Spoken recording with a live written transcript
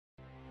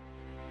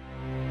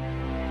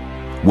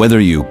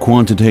Whether you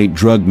quantitate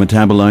drug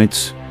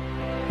metabolites,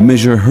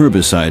 measure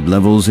herbicide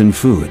levels in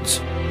foods,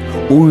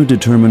 or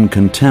determine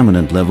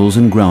contaminant levels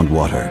in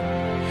groundwater,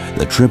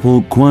 the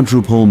triple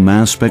quadrupole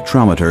mass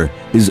spectrometer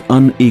is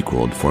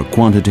unequaled for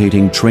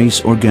quantitating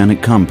trace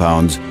organic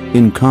compounds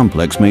in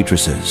complex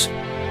matrices.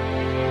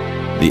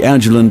 The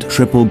Agilent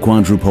triple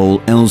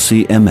quadrupole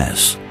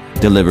LC-MS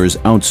delivers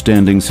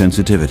outstanding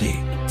sensitivity,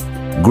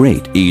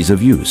 great ease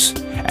of use,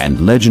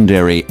 and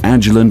legendary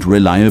Agilent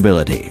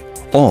reliability,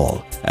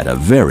 all at a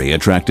very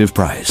attractive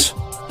price.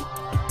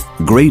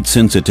 Great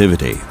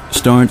sensitivity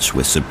starts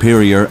with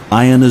superior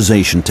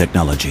ionization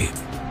technology.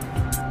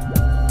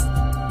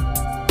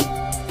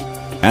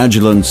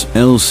 Agilent's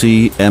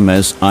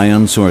LC-MS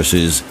ion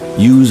sources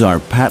use our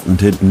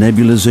patented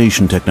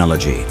nebulization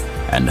technology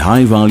and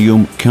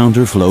high-volume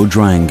counterflow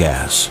drying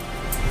gas.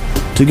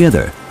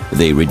 Together,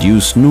 they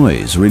reduce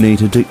noise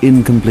related to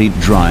incomplete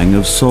drying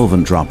of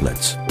solvent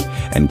droplets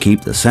and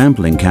keep the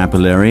sampling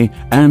capillary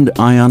and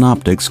ion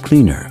optics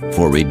cleaner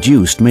for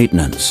reduced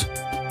maintenance.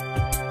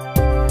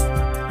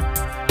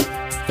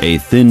 A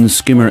thin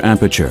skimmer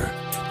aperture,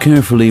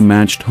 carefully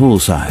matched hole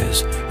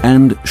size,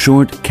 and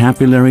short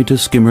capillary to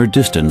skimmer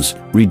distance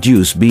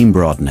reduce beam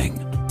broadening.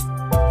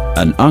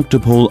 An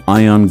octopole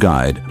ion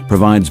guide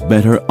provides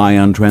better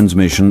ion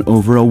transmission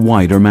over a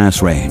wider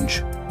mass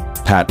range.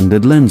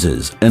 Patented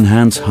lenses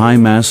enhance high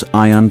mass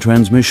ion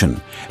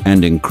transmission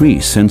and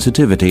increase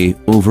sensitivity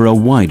over a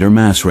wider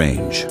mass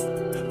range.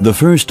 The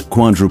first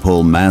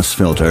quadrupole mass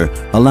filter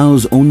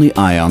allows only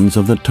ions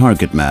of the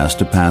target mass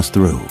to pass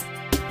through.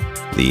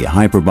 The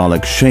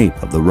hyperbolic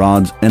shape of the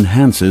rods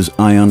enhances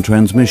ion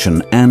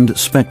transmission and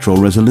spectral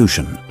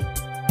resolution.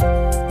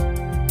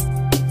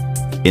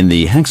 In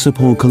the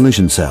hexapole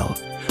collision cell,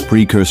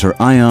 precursor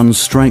ions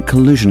strike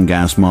collision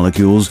gas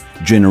molecules,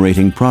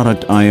 generating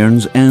product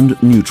ions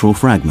and neutral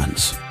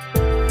fragments.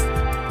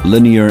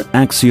 Linear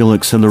axial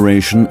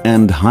acceleration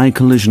and high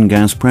collision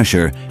gas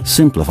pressure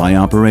simplify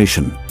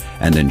operation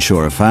and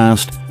ensure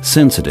fast,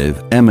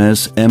 sensitive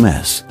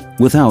MS-MS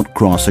without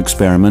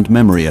cross-experiment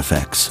memory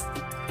effects.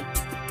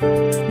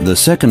 The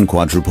second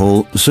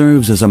quadrupole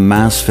serves as a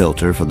mass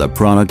filter for the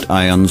product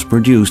ions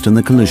produced in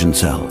the collision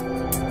cell.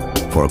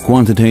 For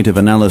quantitative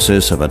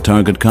analysis of a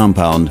target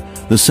compound,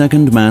 the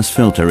second mass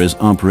filter is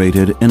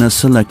operated in a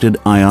selected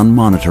ion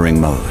monitoring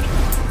mode.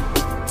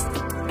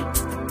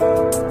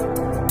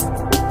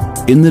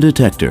 In the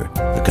detector,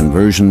 the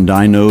conversion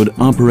dynode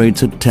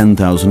operates at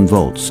 10,000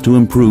 volts to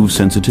improve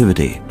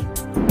sensitivity.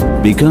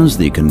 Because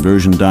the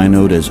conversion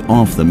dynode is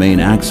off the main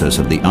axis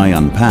of the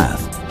ion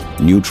path,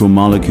 neutral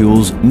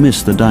molecules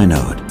miss the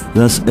dynode,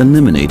 thus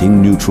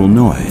eliminating neutral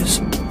noise.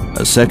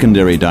 A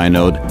secondary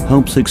dynode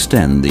helps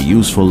extend the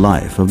useful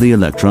life of the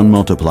electron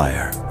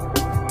multiplier.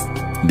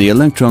 The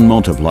electron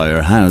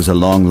multiplier has a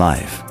long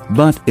life,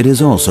 but it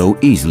is also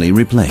easily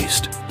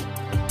replaced.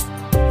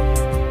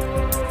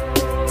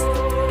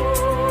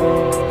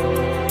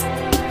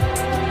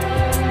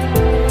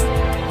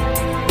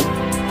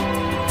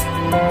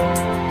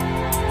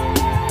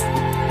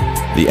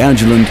 The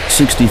Agilent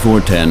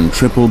 6410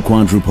 triple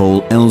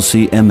quadrupole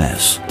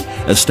LC-MS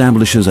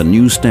establishes a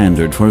new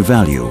standard for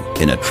value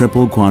in a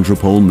triple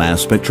quadrupole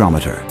mass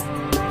spectrometer.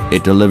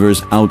 It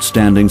delivers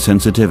outstanding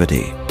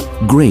sensitivity,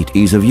 great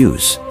ease of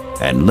use,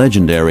 and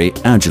legendary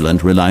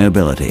Agilent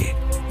reliability,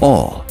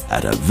 all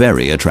at a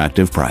very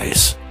attractive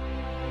price.